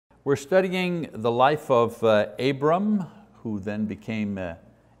We're studying the life of Abram, who then became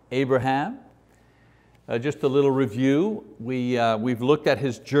Abraham. Just a little review. We've looked at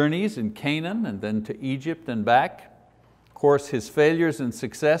his journeys in Canaan and then to Egypt and back. Of course, his failures and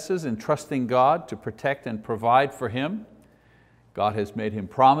successes in trusting God to protect and provide for him. God has made him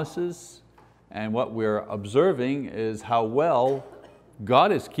promises, and what we're observing is how well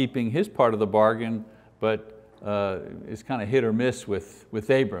God is keeping his part of the bargain, but it's kind of hit or miss with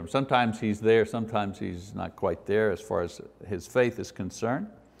Abram. Sometimes he's there, sometimes he's not quite there as far as his faith is concerned.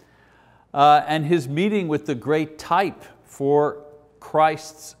 And his meeting with the great type for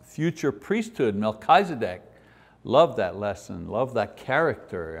Christ's future priesthood, Melchizedek. Love that lesson, love that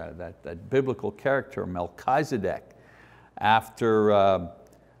character, that biblical character, Melchizedek. After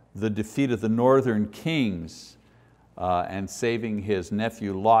the defeat of the northern kings and saving his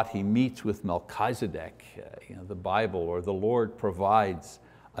nephew Lot, he meets with Melchizedek. The Bible or the Lord provides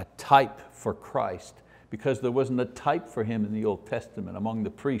a type for Christ because there wasn't a type for him in the Old Testament among the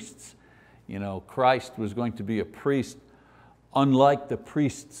priests. Christ was going to be a priest unlike the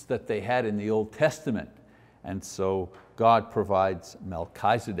priests that they had in the Old Testament. And so God provides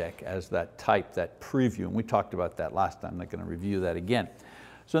Melchizedek as that type, that preview. And we talked about that last time, I'm not going to review that again.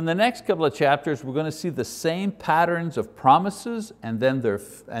 So in the next couple of chapters, we're going to see the same patterns of promises and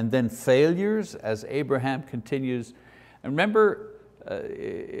then failures as Abraham continues. And remember,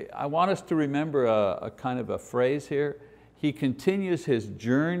 I want us to remember a kind of a phrase here. He continues his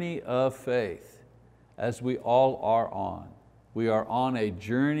journey of faith as we all are on. We are on a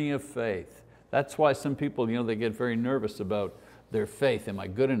journey of faith. That's why some people, they get very nervous about their faith. Am I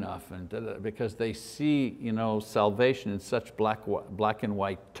good enough? And because they see, salvation in such black and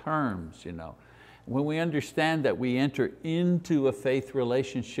white terms. When we understand that we enter into a faith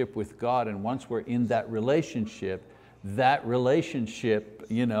relationship with God, and once we're in that relationship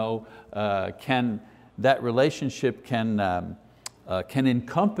can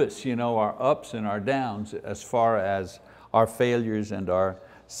encompass, our ups and our downs as far as our failures and our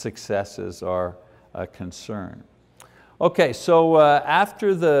successes are concerned. Okay, so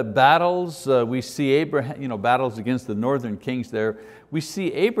after the battles, we see Abraham, battles against the northern kings there, we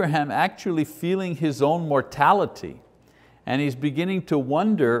see Abraham actually feeling his own mortality, and he's beginning to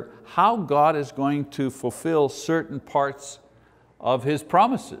wonder how God is going to fulfill certain parts of his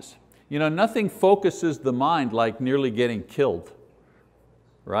promises. Nothing focuses the mind like nearly getting killed,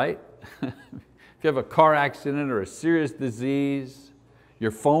 right? If you have a car accident or a serious disease, your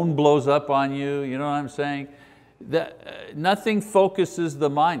phone blows up on you, you know what I'm saying? Nothing focuses the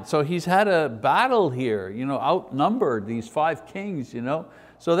mind. So he's had a battle here, outnumbered these 5 kings,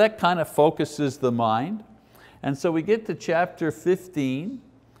 so that kind of focuses the mind. And so we get to chapter 15,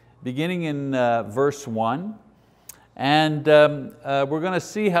 beginning in verse 1, and we're going to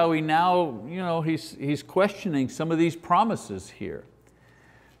see how he now, he's questioning some of these promises here.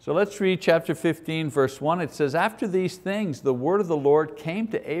 So let's read chapter 15, verse 1. It says, "After these things, the word of the Lord came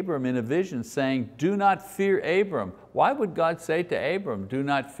to Abram in a vision, saying, 'Do not fear, Abram.'" Why would God say to Abram, "Do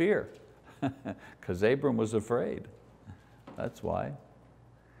not fear"? Because Abram was afraid. That's why.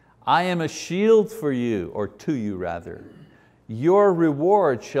 "I am a shield for you," or to you rather. "Your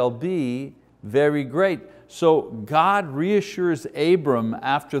reward shall be very great." So God reassures Abram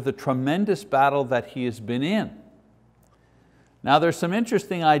after the tremendous battle that he has been in. Now there's some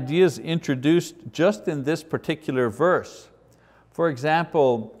interesting ideas introduced just in this particular verse. For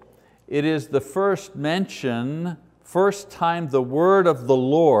example, it is the first time the word of the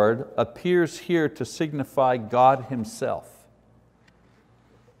Lord appears here to signify God Himself.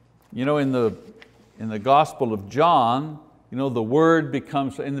 In the Gospel of John, the word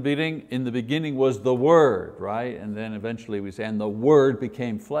becomes, in the beginning was the Word, right? And then eventually we say, and the Word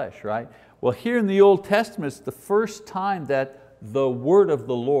became flesh, right? Well, here in the Old Testament, it's the first time that the word of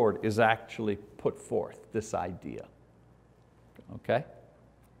the Lord is actually put forth, this idea. Okay?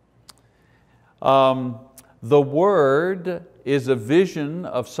 The word is a vision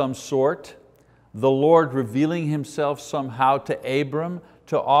of some sort, the Lord revealing Himself somehow to Abram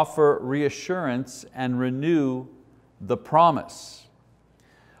to offer reassurance and renew the promise.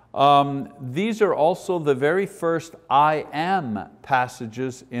 These are also the very first I am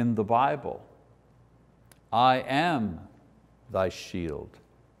passages in the Bible. I am thy shield.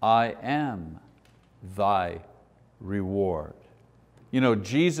 I am thy reward.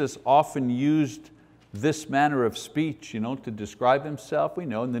 Jesus often used this manner of speech to describe Himself. We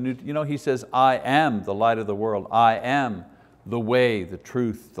know in the New, He says, "I am the light of the world. I am the way, the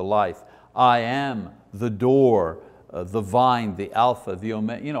truth, the life. I am the door, the vine, the Alpha, the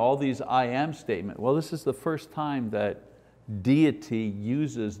Omega." All these I am statements. Well, this is the first time that deity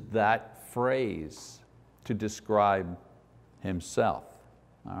uses that phrase to describe Himself.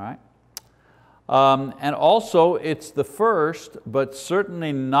 All right? And also it's the first, but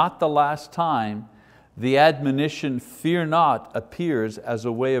certainly not the last time, the admonition, fear not, appears as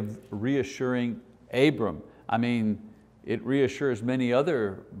a way of reassuring Abram. I mean, it reassures many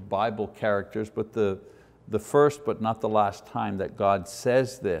other Bible characters, but the first but not the last time that God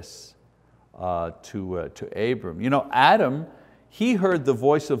says this to Abram. You know, Adam, he heard the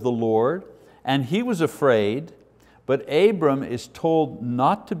voice of the Lord and he was afraid, but Abram is told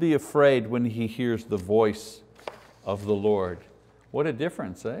not to be afraid when he hears the voice of the Lord. What a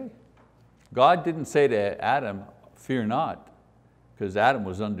difference, eh? God didn't say to Adam, fear not, because Adam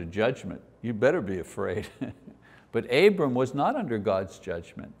was under judgment. You better be afraid. But Abram was not under God's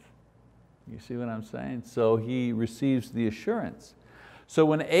judgment. You see what I'm saying? So he receives the assurance. So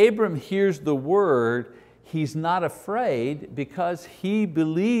when Abram hears the word, he's not afraid because he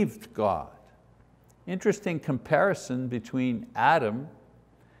believed God. Interesting comparison between Adam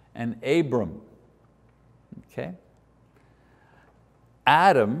and Abram. Okay?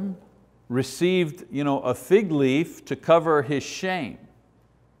 Adam received a fig leaf to cover his shame.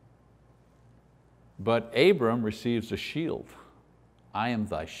 But Abram receives a shield. I am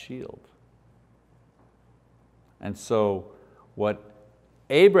thy shield. And so what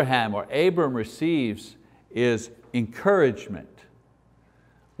Abram receives is encouragement.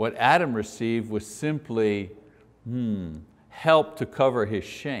 What Adam received was simply help to cover his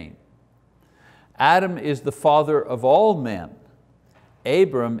shame. Adam is the father of all men.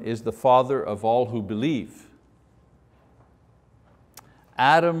 Abram is the father of all who believe.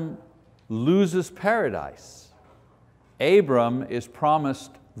 Adam loses paradise. Abram is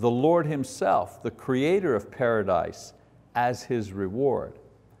promised the Lord Himself, the creator of paradise, as his reward.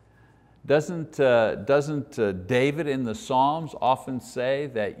 Doesn't David in the Psalms often say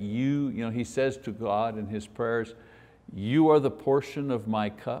that he says to God in his prayers, you are the portion of my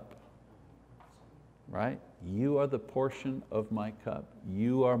cup, right? You are the portion of my cup.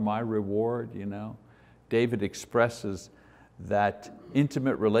 You are my reward. David expresses that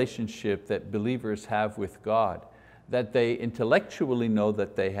intimate relationship that believers have with God, that they intellectually know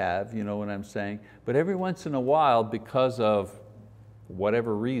that they have, you know what I'm saying? But every once in a while, because of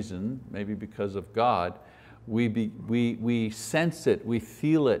whatever reason, maybe because of God, we sense it, we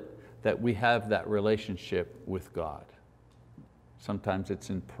feel it, that we have that relationship with God. Sometimes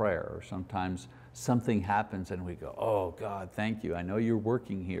it's in prayer, or sometimes something happens and we go, oh God, thank you, I know you're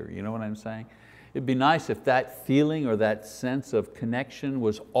working here, you know what I'm saying? It'd be nice if that feeling or that sense of connection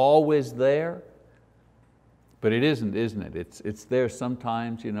was always there, but it isn't it? It's there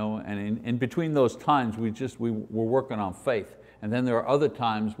sometimes, and in between those times we're working on faith. And then there are other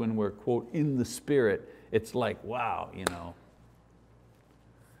times when we're, quote, in the Spirit, it's like, wow,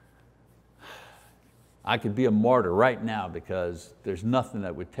 I could be a martyr right now because there's nothing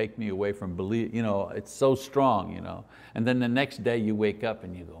that would take me away from belief. It's so strong. And then the next day you wake up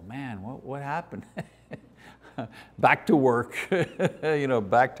and you go, man, what happened? Back to work,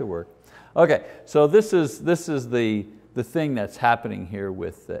 back to work. Okay, so this is the thing that's happening here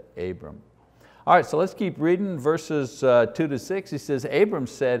with Abram. All right, so let's keep reading verses 2-6. He says, Abram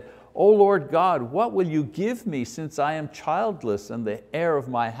said, O Lord God, what will you give me since I am childless and the heir of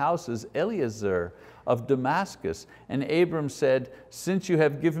my house is Eliezer of Damascus? And Abram said, since you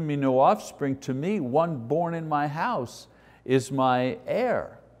have given me no offspring, to me one born in my house is my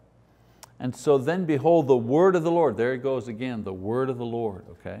heir. And so then behold, the word of the Lord, there it goes again, the word of the Lord,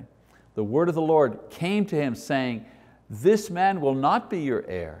 okay? The word of the Lord came to him saying, this man will not be your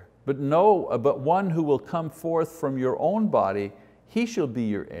heir, but one who will come forth from your own body, he shall be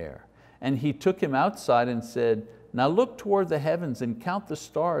your heir. And he took him outside and said, now look toward the heavens and count the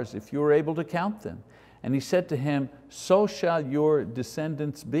stars if you are able to count them. And he said to him, so shall your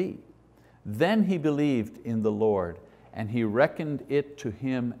descendants be. Then he believed in the Lord, and he reckoned it to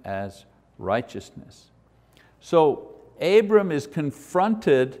him as righteousness. So Abram is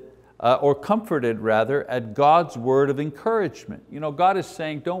confronted or comforted rather at God's word of encouragement. God is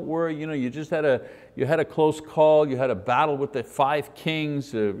saying, don't worry, you just had a close call, you had a battle with the 5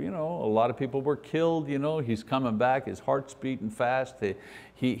 kings, a lot of people were killed, he's coming back, his heart's beating fast,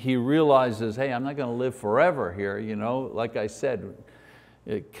 he realizes, hey, I'm not going to live forever here, like I said,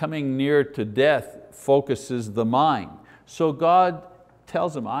 coming near to death focuses the mind. So God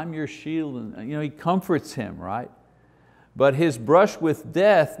tells him, I'm your shield, and he comforts him, right? But his brush with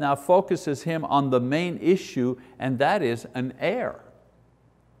death now focuses him on the main issue, and that is an heir.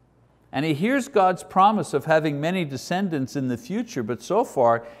 And he hears God's promise of having many descendants in the future, but so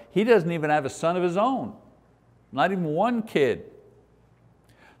far he doesn't even have a son of his own. not even one kid.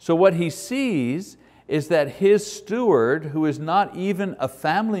 So what he sees is that his steward, who is not even a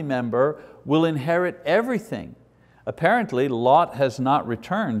family member, will inherit everything. Apparently, Lot has not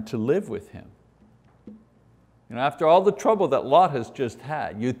returned to live with him. After all the trouble that Lot has just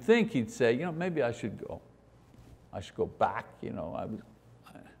had, you'd think he'd say, maybe I should go. I should go back.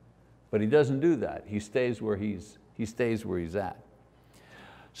 But he doesn't do that. He stays where he's at.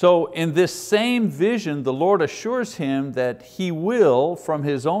 So in this same vision, the Lord assures him that he will, from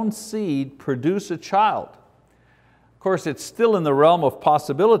his own seed, produce a child. Of course, it's still in the realm of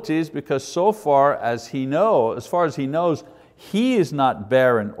possibilities, because so far as he knows, he is not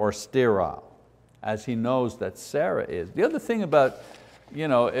barren or sterile, as he knows that Sarah is. The other thing about,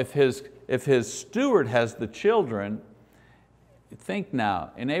 if his steward has the children, think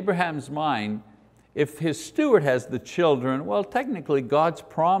now, in Abraham's mind, if his steward has the children, well, technically God's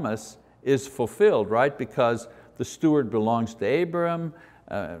promise is fulfilled, right? Because the steward belongs to Abram,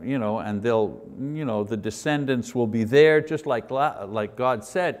 and the descendants will be there, just like God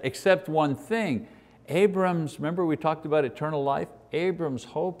said, except one thing. Remember we talked about eternal life? Abram's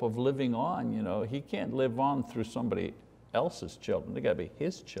hope of living on, he can't live on through somebody else's children. They got to be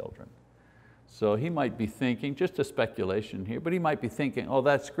his children. So he might be thinking, just a speculation here, but he might be thinking, oh,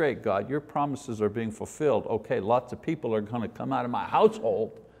 that's great, God, your promises are being fulfilled. Okay, lots of people are going to come out of my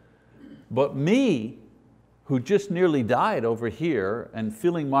household, but me, who just nearly died over here and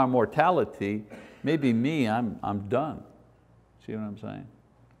feeling my mortality, maybe me, I'm done. See what I'm saying?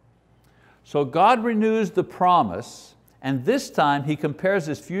 So God renews the promise, and this time He compares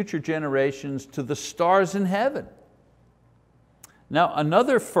His future generations to the stars in heaven. Now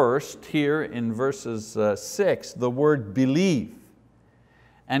another first here in verses 6, the word believe,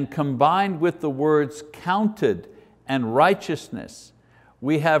 and combined with the words counted and righteousness,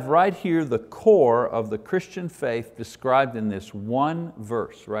 we have right here the core of the Christian faith described in this one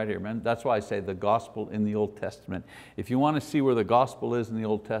verse right here. Man, that's why I say the gospel in the Old Testament. If you want to see where the gospel is in the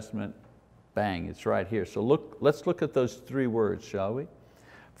Old Testament, bang, it's right here. So let's look at those three words, shall we?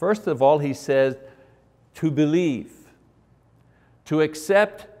 First of all, he says to believe, to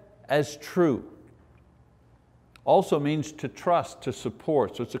accept as true. Also means to trust, to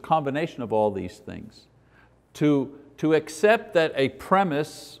support. So it's a combination of all these things. To accept that a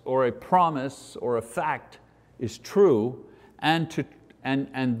premise or a promise or a fact is true, and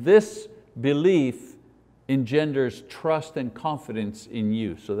this belief engenders trust and confidence in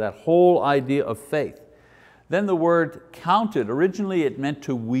you. So that whole idea of faith. Then the word counted, originally it meant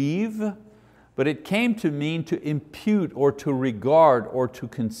to weave, but it came to mean to impute or to regard or to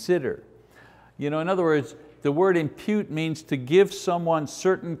consider. In other words, the word impute means to give someone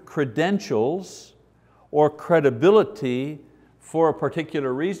certain credentials or credibility for a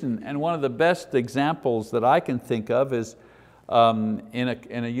particular reason. And one of the best examples that I can think of is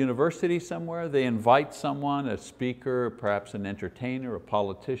in a university somewhere, they invite someone, a speaker, perhaps an entertainer, a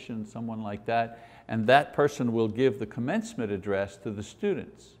politician, someone like that, and that person will give the commencement address to the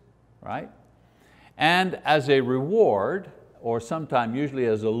students, right? And as a reward, or sometime usually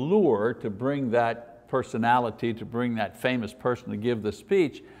as a lure to bring that personality, to bring that famous person to give the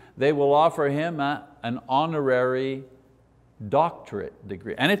speech, they will offer him an honorary doctorate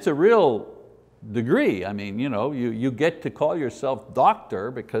degree. And it's a real degree. I mean, you get to call yourself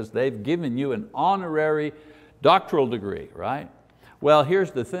doctor because they've given you an honorary doctoral degree, right? Well,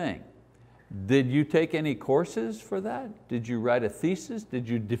 here's the thing. Did you take any courses for that? Did you write a thesis? Did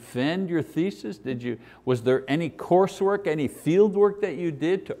you defend your thesis? Was there any coursework, any field work that you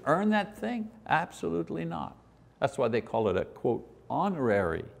did to earn that thing? Absolutely not. That's why they call it a, quote,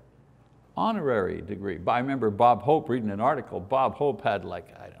 honorary degree. I remember Bob Hope reading an article. Bob Hope had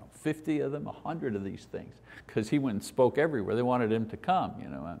like, I don't know, 50 of them, 100 of these things, because he went and spoke everywhere. They wanted him to come, you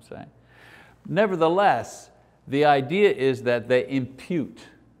know what I'm saying? Nevertheless, the idea is that they impute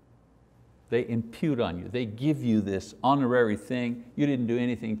on you. They give you this honorary thing. You didn't do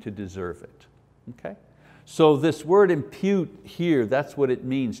anything to deserve it, okay? So this word impute here, that's what it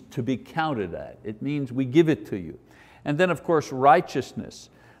means, to be counted at. It means we give it to you. And then of course, righteousness.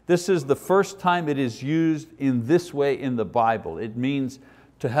 This is the first time it is used in this way in the Bible. It means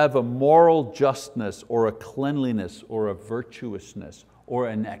to have a moral justness or a cleanliness or a virtuousness or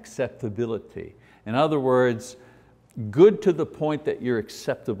an acceptability. In other words, good to the point that you're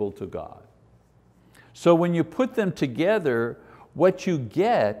acceptable to God. So when you put them together, what you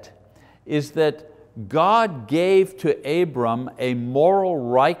get is that God gave to Abram a moral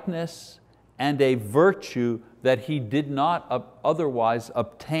rightness and a virtue that he did not otherwise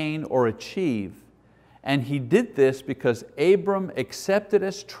obtain or achieve. And he did this because Abram accepted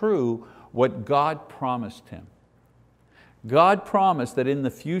as true what God promised him. God promised that in the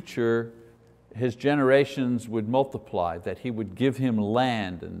future his generations would multiply, that he would give him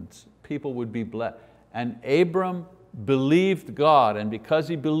land and people would be blessed. And Abram believed God, and because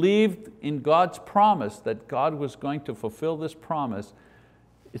he believed in God's promise that God was going to fulfill this promise,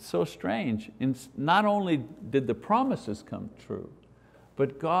 it's so strange. Not only did the promises come true,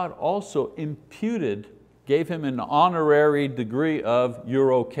 but God also gave him an honorary degree of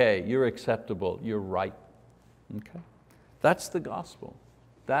you're okay, you're acceptable, you're right. Okay? That's the gospel.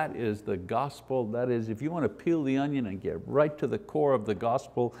 That is the gospel. That is, if you want to peel the onion and get right to the core of the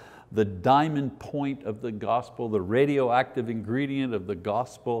gospel, the diamond point of the gospel, the radioactive ingredient of the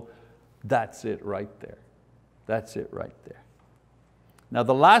gospel, that's it right there. That's it right there. Now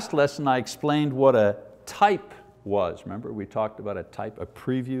the last lesson I explained what a type was. Remember we talked about a type, a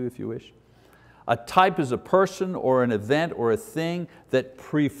preview if you wish. A type is a person or an event or a thing that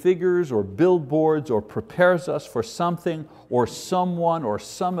prefigures or billboards or prepares us for something or someone or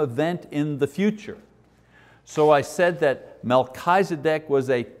some event in the future. So I said that Melchizedek was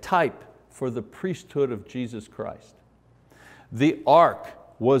a type for the priesthood of Jesus Christ. The ark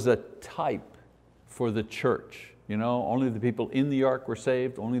was a type for the church. You know, only the people in the ark were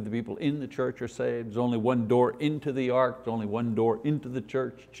saved, only the people in the church are saved. There's only one door into the ark, there's only one door into the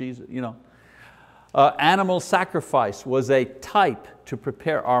church, Jesus, you know. Animal sacrifice was a type to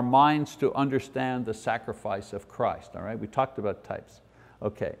prepare our minds to understand the sacrifice of Christ. All right, we talked about types.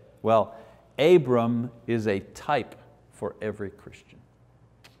 Okay, well, Abram is a type for every Christian.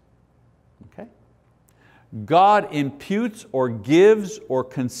 Okay? God imputes or gives or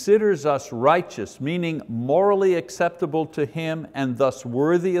considers us righteous, meaning morally acceptable to Him and thus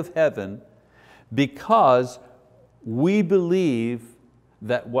worthy of heaven, because we believe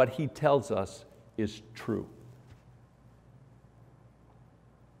that what He tells us is true.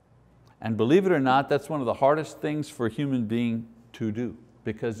 And believe it or not, that's one of the hardest things for a human being to do,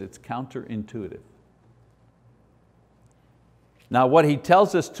 because it's counterintuitive. Now what he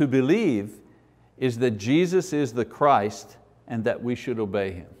tells us to believe is that Jesus is the Christ and that we should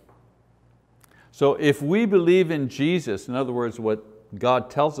obey Him. So if we believe in Jesus, in other words, what God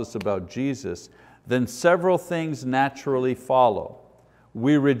tells us about Jesus, then several things naturally follow.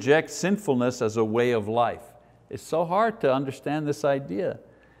 We reject sinfulness as a way of life. It's so hard to understand this idea.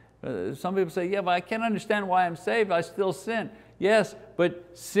 Some people say, yeah, but I can't understand why I'm saved, I still sin. Yes,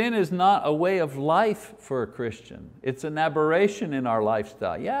 but sin is not a way of life for a Christian. It's an aberration in our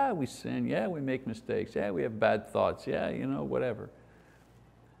lifestyle. Yeah, we sin, yeah, we make mistakes, yeah, we have bad thoughts, yeah, you know, whatever.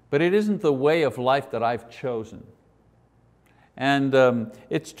 But it isn't the way of life that I've chosen. And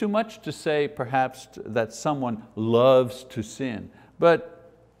it's too much to say perhaps that someone loves to sin.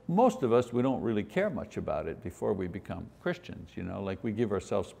 But most of us, we don't really care much about it before we become Christians. You know, like we give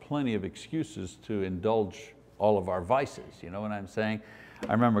ourselves plenty of excuses to indulge all of our vices. You know what I'm saying?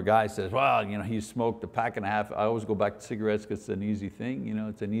 I remember a guy says, well, you know, he smoked a pack and a half. I always go back to cigarettes because it's an easy thing. You know,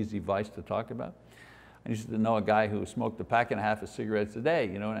 it's an easy vice to talk about. I used to know a guy who smoked a pack and a half of cigarettes a day.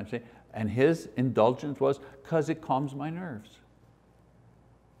 You know what I'm saying? And his indulgence was because it calms my nerves.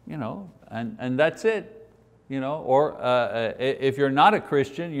 You know, and that's it. You know, or if you're not a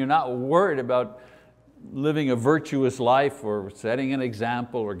Christian, you're not worried about living a virtuous life or setting an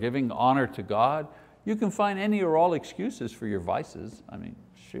example or giving honor to God, you can find any or all excuses for your vices. I mean,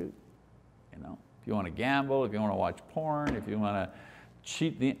 shoot, you know, if you want to gamble, if you want to watch porn, if you want to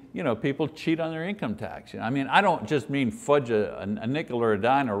cheat, you know, people cheat on their income tax. You know? I mean, I don't just mean fudge a nickel or a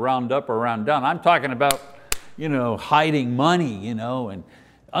dime or round up or round down. I'm talking about, you know, hiding money, you know, and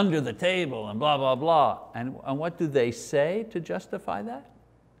under the table and blah, blah, blah. And what do they say to justify that?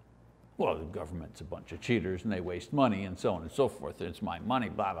 Well, the government's a bunch of cheaters and they waste money and so on and so forth. It's my money,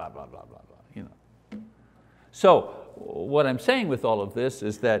 blah, blah, blah, blah, blah, blah. You know. So what I'm saying with all of this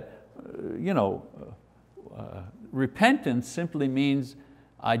is that you know, repentance simply means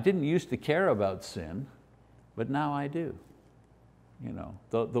I didn't used to care about sin, but now I do. You know,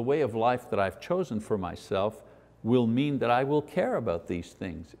 the way of life that I've chosen for myself will mean that I will care about these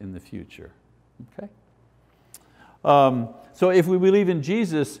things in the future, okay? So if we believe in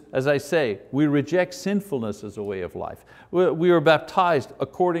Jesus, as I say, we reject sinfulness as a way of life. We are baptized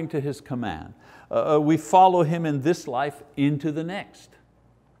according to His command. We follow Him in this life into the next.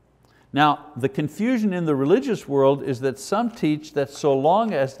 Now, the confusion in the religious world is that some teach that so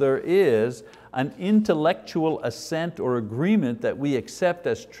long as there is an intellectual assent or agreement that we accept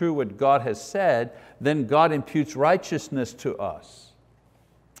as true what God has said, then God imputes righteousness to us.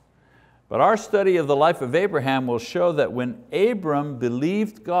 But our study of the life of Abraham will show that when Abram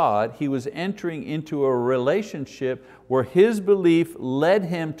believed God, he was entering into a relationship where his belief led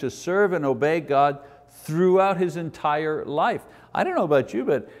him to serve and obey God throughout his entire life. I don't know about you,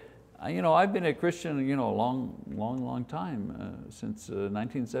 but I've been a Christian a long time, since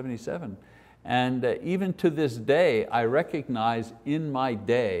 1977. And even to this day, I recognize in my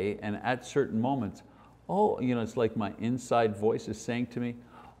day and at certain moments, it's like my inside voice is saying to me,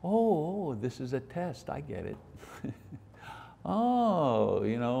 this is a test, I get it.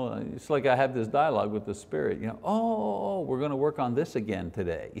 It's like I have this dialogue with the Spirit. We're going to work on this again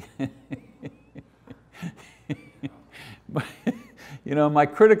today. My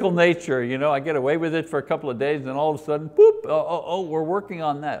critical nature, I get away with it for a couple of days and all of a sudden, boop, we're working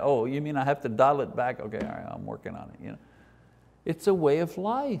on that. Oh, you mean I have to dial it back? Okay, all right, I'm working on it. It's a way of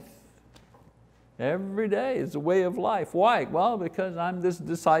life. Every day is a way of life. Why? Well, because I'm this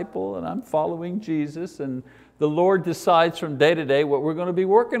disciple and I'm following Jesus, and the Lord decides from day to day what we're going to be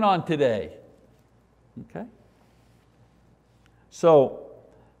working on today. Okay? So,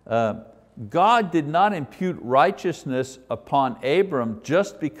 God did not impute righteousness upon Abram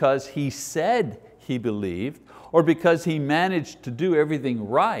just because he said he believed or because he managed to do everything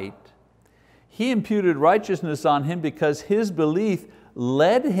right. He imputed righteousness on him because his belief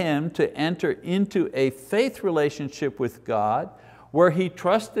led him to enter into a faith relationship with God where he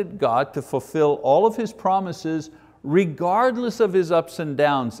trusted God to fulfill all of His promises regardless of his ups and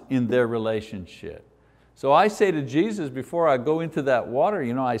downs in their relationship. So I say to Jesus before I go into that water,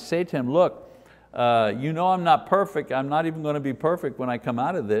 I say to him, look, I'm not perfect. I'm not even going to be perfect when I come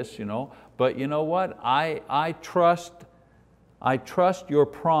out of this, but you know what? I trust your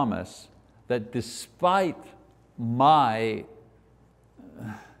promise that despite my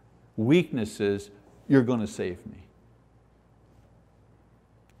weaknesses, you're going to save me.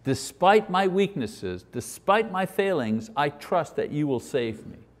 Despite my weaknesses, despite my failings, I trust that you will save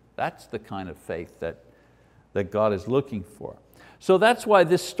me. That's the kind of faith that God is looking for. So that's why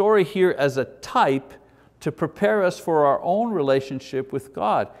this story here as a type to prepare us for our own relationship with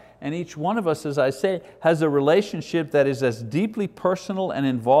God. And each one of us, as I say, has a relationship that is as deeply personal and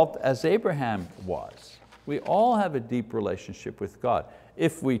involved as Abraham was. We all have a deep relationship with God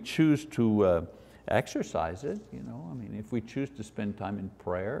if we choose to exercise it. If we choose to spend time in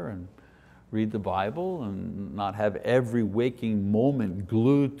prayer and read the Bible and not have every waking moment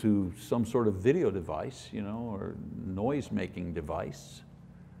glued to some sort of video device, or noise-making device.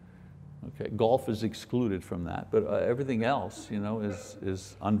 Okay, golf is excluded from that, but everything else,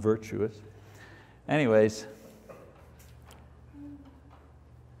 is unvirtuous. Anyways,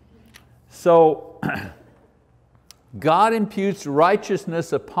 so God imputes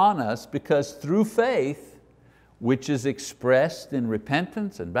righteousness upon us because through faith, which is expressed in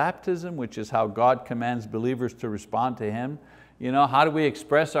repentance and baptism, which is how God commands believers to respond to Him. How do we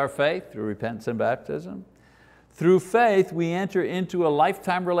express our faith? Through repentance and baptism. Through faith, we enter into a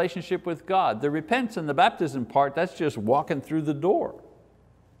lifetime relationship with God. The repentance and the baptism part, that's just walking through the door.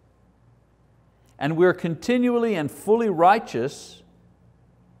 And we're continually and fully righteous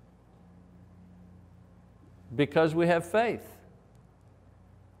because we have faith.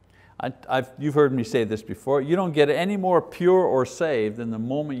 You've heard me say this before, you don't get any more pure or saved than the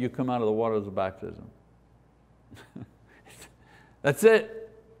moment you come out of the waters of baptism. That's it.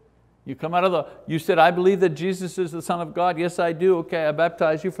 You come out of you said, I believe that Jesus is the Son of God. Yes, I do. Okay, I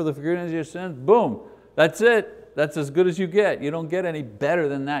baptize you for the forgiveness of your sins. Boom, that's it. That's as good as you get. You don't get any better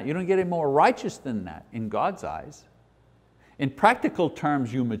than that. You don't get any more righteous than that in God's eyes. In practical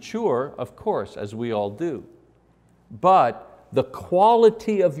terms, you mature, of course, as we all do. But the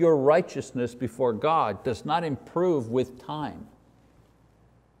quality of your righteousness before God does not improve with time.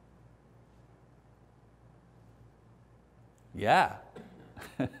 Yeah.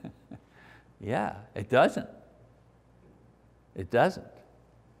 Yeah, it doesn't. It doesn't.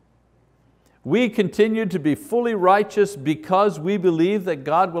 We continue to be fully righteous because we believe that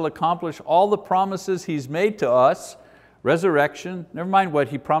God will accomplish all the promises He's made to us. Resurrection, never mind what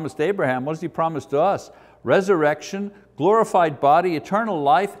He promised Abraham, what does He promise to us? Resurrection, glorified body, eternal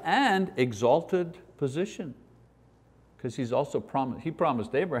life, and exalted position. Because He's also promised, He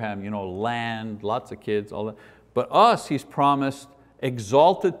promised Abraham, land, lots of kids, all that. But us, He's promised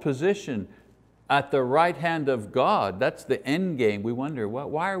exalted position at the right hand of God. That's the end game. We wonder,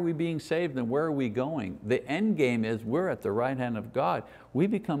 why are we being saved and where are we going? The end game is we're at the right hand of God. We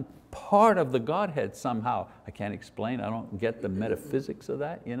become part of the Godhead somehow. I can't explain, I don't get the metaphysics of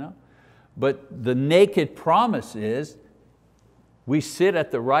that, But the naked promise is we sit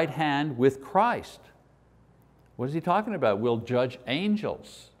at the right hand with Christ. What is He talking about? We'll judge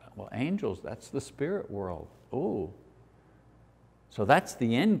angels. Well, angels, that's the spirit world. Oh. So that's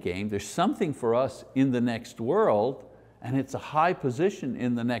the end game. There's something for us in the next world, and it's a high position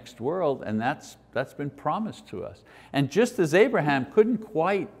in the next world, and that's been promised to us. And just as Abraham couldn't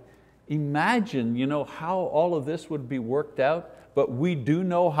quite imagine how all of this would be worked out, but we do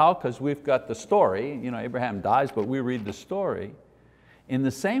know how because we've got the story. Abraham dies, but we read the story. In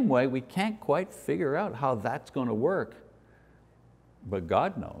the same way, we can't quite figure out how that's going to work. But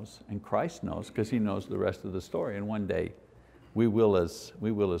God knows, and Christ knows, because He knows the rest of the story, and one day we will as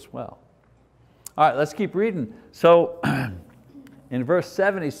well. All right, let's keep reading. So in verse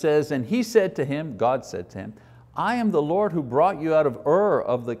 7 he says, and he said to him, God said to him, I am the Lord who brought you out of Ur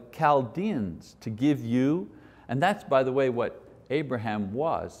of the Chaldeans to give you, and that's, by the way, what Abraham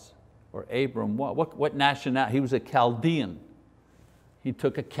was, or Abram was. What nationality? He was a Chaldean. He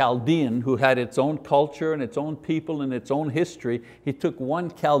took a Chaldean who had its own culture and its own people and its own history. He took one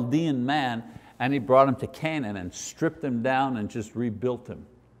Chaldean man and he brought him to Canaan and stripped him down and just rebuilt him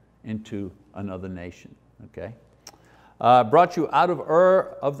into another nation. Okay? Brought you out of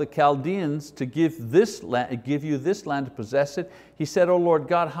Ur of the Chaldeans to give you this land to possess it. He said, O Lord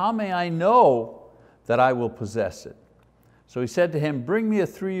God, how may I know that I will possess it? So he said to him, bring me a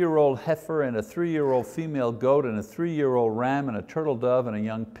 3-year-old heifer and a 3-year-old female goat and a 3-year-old ram and a turtle dove and a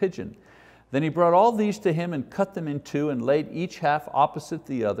young pigeon. Then he brought all these to him and cut them in two and laid each half opposite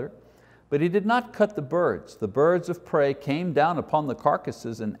the other. But he did not cut the birds. The birds of prey came down upon the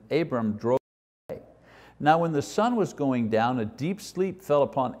carcasses, and Abram drove away. Now when the sun was going down, a deep sleep fell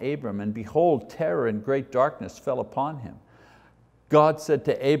upon Abram, and behold, terror and great darkness fell upon him. God said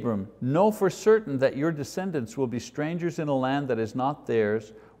to Abram, know for certain that your descendants will be strangers in a land that is not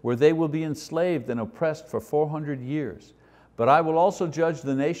theirs, where they will be enslaved and oppressed for 400 years. But I will also judge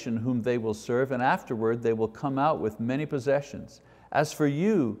the nation whom they will serve, and afterward they will come out with many possessions. As for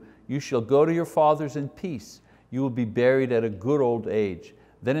you, you shall go to your fathers in peace. You will be buried at a good old age.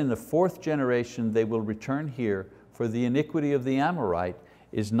 Then in the 4th generation they will return here, for the iniquity of the Amorite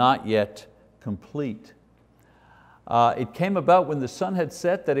is not yet complete. It came about when the sun had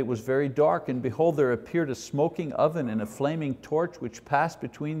set that it was very dark, and behold, there appeared a smoking oven and a flaming torch which passed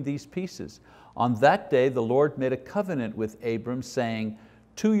between these pieces. On that day the Lord made a covenant with Abram, saying,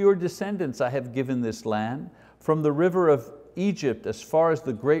 to your descendants I have given this land, from the river of Egypt as far as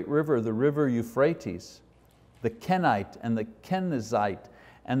the great river, the river Euphrates, the Kenite and the Kenizzite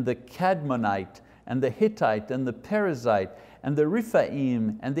and the Cadmonite and the Hittite and the Perizzite and the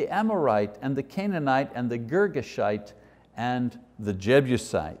Rephaim and the Amorite and the Canaanite and the Girgashite and the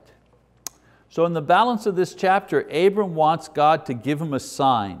Jebusite. So in the balance of this chapter, Abram wants God to give him a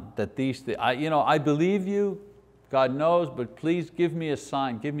sign that these things, I believe you, God knows, but please give me a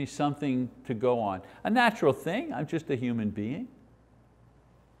sign, give me something to go on. A natural thing, I'm just a human being.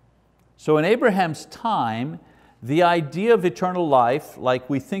 So in Abraham's time, the idea of eternal life, like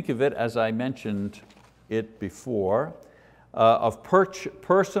we think of it, as I mentioned it before, of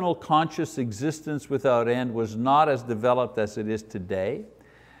personal conscious existence without end was not as developed as it is today.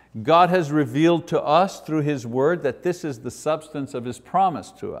 God has revealed to us through His word that this is the substance of His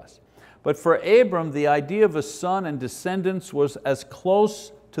promise to us. But for Abram, the idea of a son and descendants was as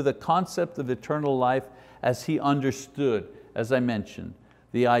close to the concept of eternal life as he understood, as I mentioned.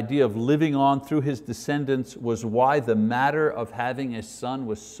 The idea of living on through his descendants was why the matter of having a son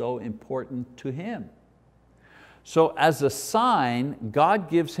was so important to him. So as a sign, God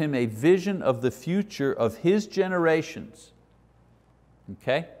gives him a vision of the future of his generations,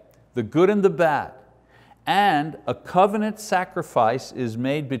 okay? The good and the bad. And a covenant sacrifice is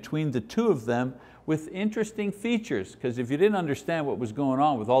made between the two of them with interesting features, because if you didn't understand what was going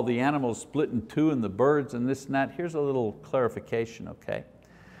on with all the animals split in two and the birds and this and that, here's a little clarification, okay?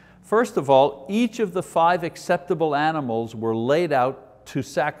 First of all, each of the 5 acceptable animals were laid out to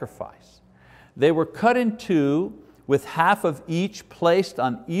sacrifice. They were cut in two with half of each placed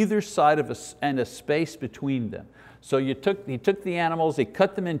on either side of and a space between them. So he took the animals, he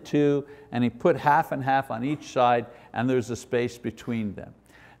cut them in two, and he put half and half on each side, and there's a space between them.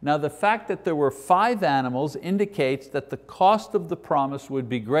 Now the fact that there were 5 animals indicates that the cost of the promise would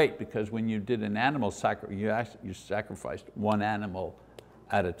be great, because when you did an animal sacrifice, you sacrificed one animal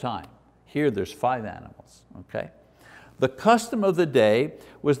at a time. Here there's 5 animals, okay? The custom of the day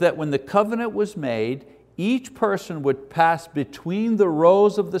was that when the covenant was made, each person would pass between the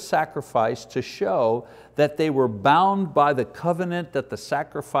rows of the sacrifice to show that they were bound by the covenant that the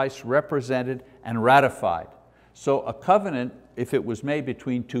sacrifice represented and ratified. So a covenant, if it was made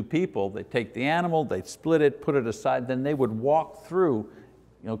between 2 people, they'd take the animal, they'd split it, put it aside, then they would walk through,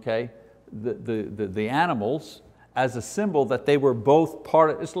 okay, the animals, as a symbol that they were both part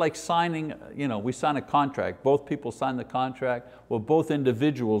of, it's like signing, we sign a contract, both people sign the contract, well both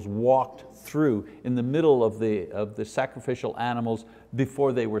individuals walked through in the middle of the sacrificial animals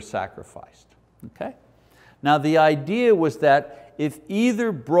before they were sacrificed. Okay? Now the idea was that if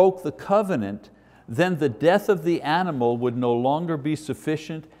either broke the covenant, then the death of the animal would no longer be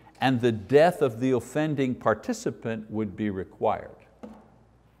sufficient and the death of the offending participant would be required.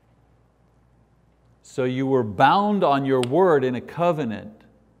 So you were bound on your word in a covenant,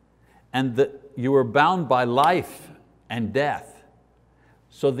 and you were bound by life and death.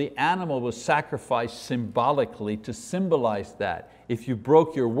 So the animal was sacrificed symbolically to symbolize that. If you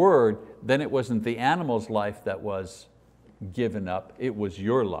broke your word, then it wasn't the animal's life that was given up, it was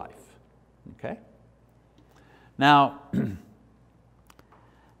your life. Okay? Now,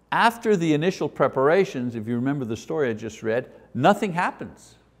 after the initial preparations, if you remember the story I just read, nothing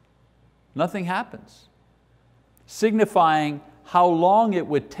happens. Nothing happens, signifying how long it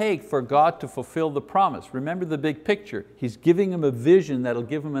would take for God to fulfill the promise. Remember the big picture. He's giving him a vision that'll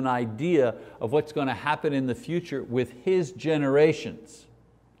give him an idea of what's going to happen in the future with his generations.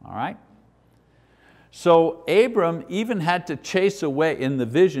 All right? So Abram even had to chase away, in the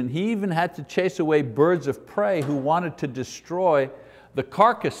vision, he even had to chase away birds of prey who wanted to destroy the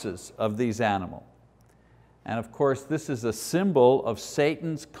carcasses of these animals. And of course, this is a symbol of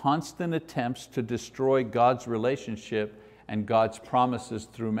Satan's constant attempts to destroy God's relationship and God's promises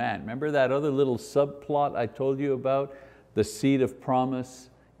through man. Remember that other little subplot I told you about? The seed of promise,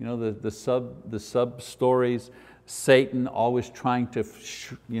 the sub-stories, Satan always trying to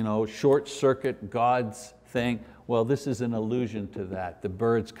short circuit God's thing. Well, this is an allusion to that, the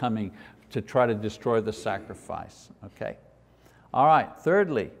birds coming to try to destroy the sacrifice. Okay? All right,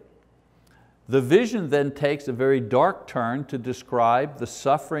 thirdly, the vision then takes a very dark turn to describe the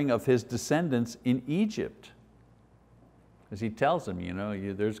suffering of his descendants in Egypt. As he tells them,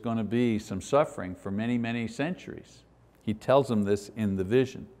 there's going to be some suffering for many, many centuries. He tells them this in the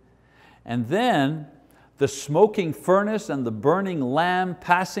vision. And then the smoking furnace and the burning lamb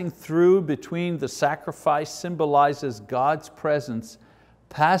passing through between the sacrifice symbolizes God's presence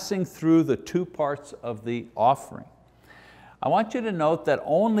passing through the two parts of the offering. I want you to note that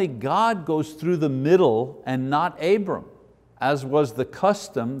only God goes through the middle and not Abram, as was the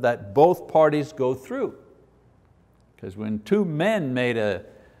custom that both parties go through. Because when two men made a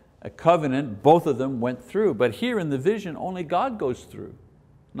covenant, both of them went through. But here in the vision, only God goes through,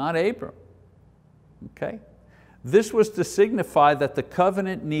 not Abram. Okay? This was to signify that the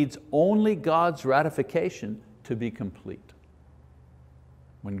covenant needs only God's ratification to be complete.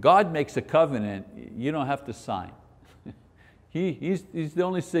 When God makes a covenant, you don't have to sign. He's the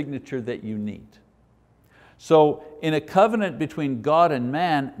only signature that you need. So in a covenant between God and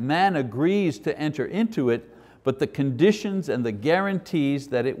man agrees to enter into it, but the conditions and the guarantees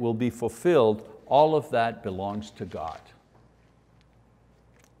that it will be fulfilled, all of that belongs to God.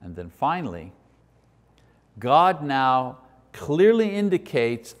 And then finally, God now clearly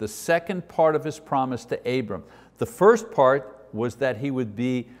indicates the second part of His promise to Abram. The first part was that he would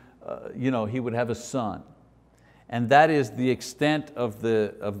be, he would have a son. And that is the extent of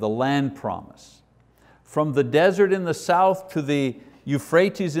the land promise. From the desert in the south to the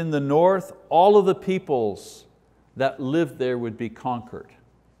Euphrates in the north, all of the peoples that lived there would be conquered.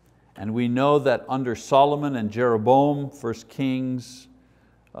 And we know that under Solomon and Jeroboam, 1 Kings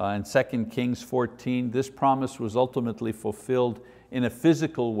and 2 Kings 14, this promise was ultimately fulfilled in a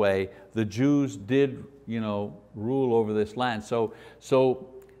physical way. The Jews did rule over this land. So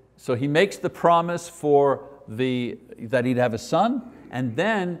he makes the promise for that he'd have a son, and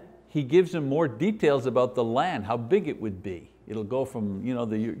then he gives him more details about the land, how big it would be. It'll go from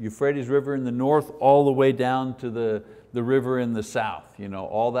the Euphrates River in the north all the way down to the river in the south.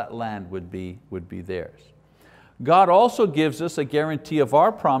 All that land would be theirs. God also gives us a guarantee of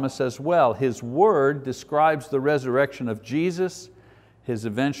our promise as well. His word describes the resurrection of Jesus, His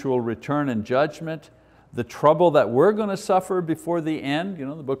eventual return and judgment, the trouble that we're going to suffer before the end,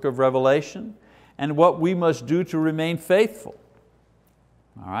 the book of Revelation, and what we must do to remain faithful.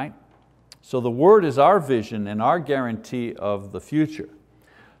 All right? So the word is our vision and our guarantee of the future.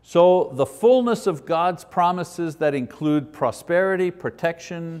 So the fullness of God's promises that include prosperity,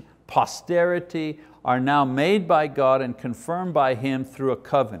 protection, posterity are now made by God and confirmed by Him through a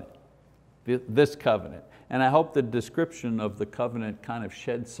covenant, this covenant. And I hope the description of the covenant kind of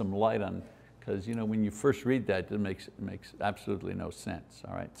sheds some light on, because when you first read that, it makes absolutely no sense.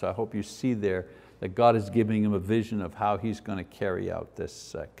 All right? So I hope you see there that God is giving him a vision of how He's going to carry out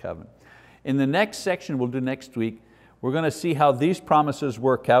this covenant. In the next section we'll do next week, we're going to see how these promises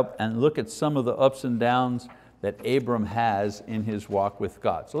work out and look at some of the ups and downs that Abram has in his walk with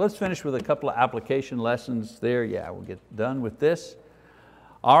God. So let's finish with a couple of application lessons there. Yeah, we'll get done with this.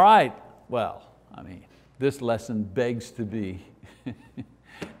 All right, well, I mean, this lesson begs to be,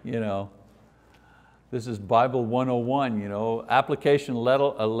 this is Bible 101, application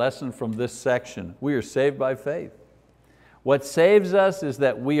a lesson from this section. We are saved by faith. What saves us is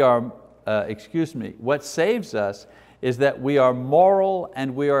that we are, what saves us is that we are moral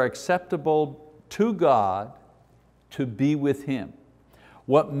and we are acceptable to God to be with Him.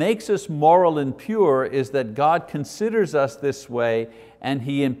 What makes us moral and pure is that God considers us this way and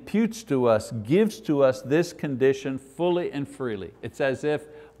He imputes to us, gives to us this condition fully and freely. It's as if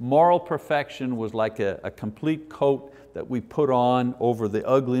moral perfection was like a complete coat that we put on over the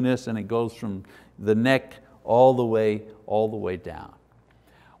ugliness, and it goes from the neck all the way down.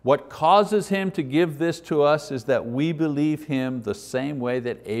 What causes Him to give this to us is that we believe Him the same way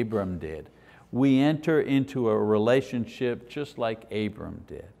that Abram did. We enter into a relationship just like Abram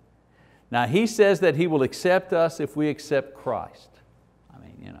did. Now He says that He will accept us if we accept Christ. I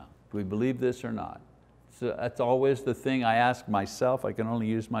mean, do we believe this or not? So that's always the thing I ask myself. I can only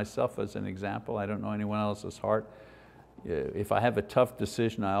use myself as an example. I don't know anyone else's heart. If I have a tough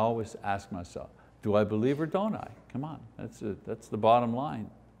decision, I always ask myself, do I believe or don't I? Come on, that's the bottom line.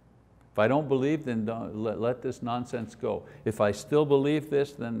 If I don't believe, then let this nonsense go. If I still believe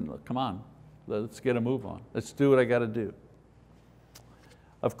this, then come on, let's get a move on. Let's do what I got to do.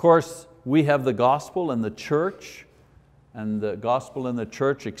 Of course, we have the gospel and the church, and the gospel and the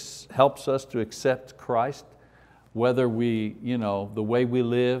church helps us to accept Christ, whether we, the way we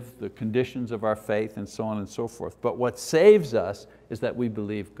live, the conditions of our faith, and so on and so forth. But what saves us is that we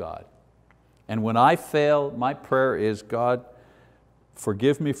believe God. And when I fail, my prayer is, God,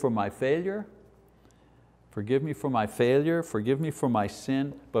 forgive me for my failure, forgive me for my failure, forgive me for my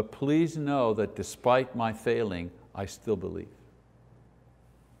sin, but please know that despite my failing, I still believe.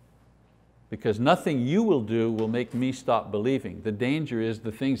 Because nothing you will do will make me stop believing. The danger is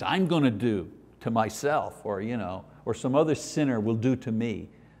the things I'm going to do to myself, or some other sinner will do to me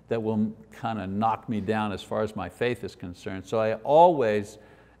that will kind of knock me down as far as my faith is concerned. So I always,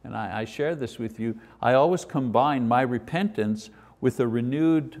 and I share this with you, I always combine my repentance with a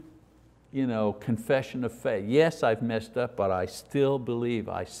renewed confession of faith. Yes, I've messed up, but I still believe,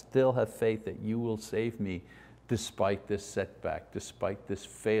 I still have faith that you will save me despite this setback, despite this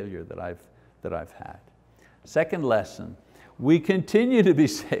failure that I've had. Second lesson, we continue to be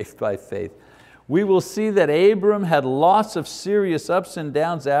saved by faith. We will see that Abram had lots of serious ups and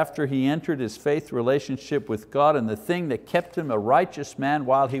downs after he entered his faith relationship with God, and the thing that kept him a righteous man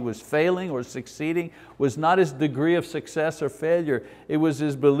while he was failing or succeeding was not his degree of success or failure. It was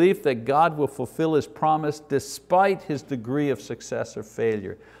his belief that God will fulfill His promise despite his degree of success or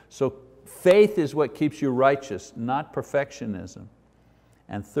failure. So faith is what keeps you righteous, not perfectionism.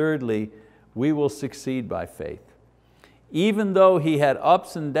 And thirdly, we will succeed by faith. Even though he had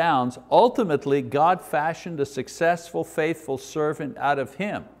ups and downs, ultimately God fashioned a successful, faithful servant out of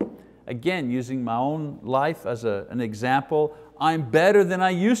him. Again, using my own life as an example, I'm better than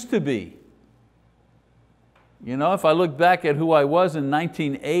I used to be. If I look back at who I was in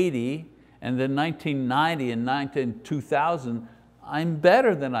 1980 and then 1990 and 2000, I'm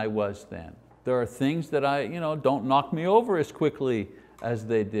better than I was then. There are things that don't knock me over as quickly as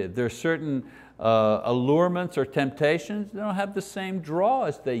they did. There are certain allurements or temptations, they don't have the same draw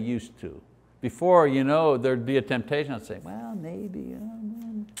as they used to. Before, there'd be a temptation, I'd say, well, maybe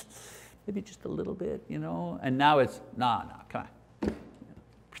just a little bit, and now it's, no, come on.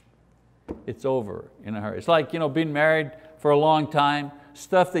 It's over in a hurry. It's like being married for a long time,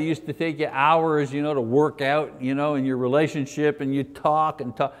 stuff that used to take you hours to work out in your relationship, and you talk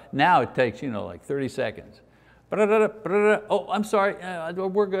and talk. Now it takes like 30 seconds. Oh, I'm sorry,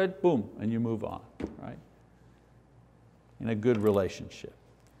 we're good, boom, and you move on, right? In a good relationship.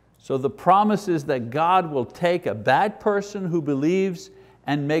 So the promise is that God will take a bad person who believes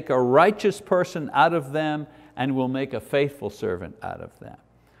and make a righteous person out of them, and will make a faithful servant out of them.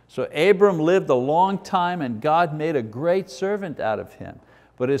 So Abram lived a long time, and God made a great servant out of him.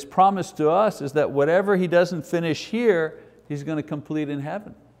 But His promise to us is that whatever he doesn't finish here, He's going to complete in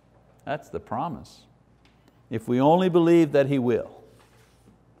heaven. That's the promise. If we only believe that He will.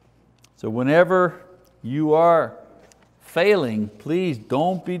 So whenever you are failing, please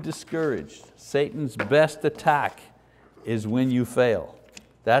don't be discouraged. Satan's best attack is when you fail.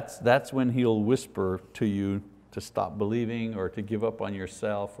 That's when he'll whisper to you to stop believing, or to give up on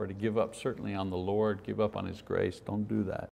yourself, or to give up certainly on the Lord, give up on His grace. Don't do that.